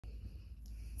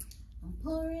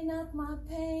pouring out my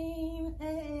pain,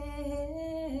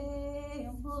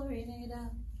 I'm pouring it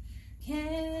out.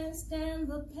 Can't stand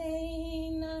the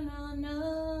pain, no, no,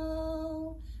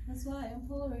 no. That's why I'm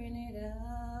pouring it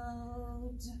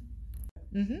out.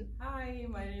 Hi,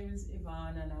 my name is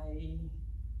Yvonne, and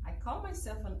I call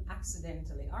myself an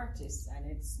accidentally artist, and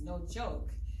it's no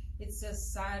joke. It's a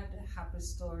sad, happy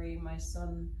story. My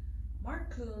son,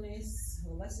 Mark Clunis,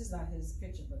 well, this is not his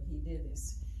picture, but he did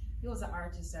this. He was an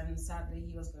artist, and sadly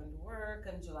he was going to work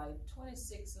on July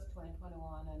 26th of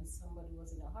 2021, and somebody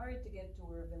was in a hurry to get to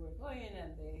where they were going,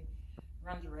 and they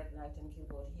ran the red light and killed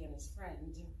both he and his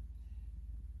friend.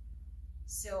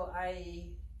 So I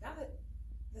got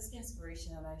this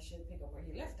inspiration that I should pick up where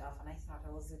he left off, and I thought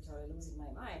I was literally losing my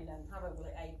mind, and probably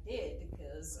I did,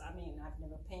 because I mean, I've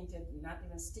never painted, not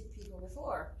even stick people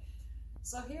before.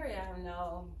 So here I am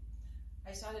now.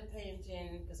 I started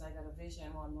painting because I got a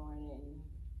vision one morning,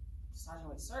 starting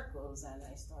with circles, and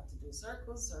I start to do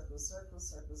circles, circles, circles,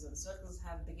 circles, and circles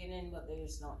have beginning, but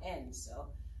there's no end. So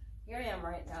here I am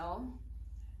right now,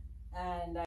 and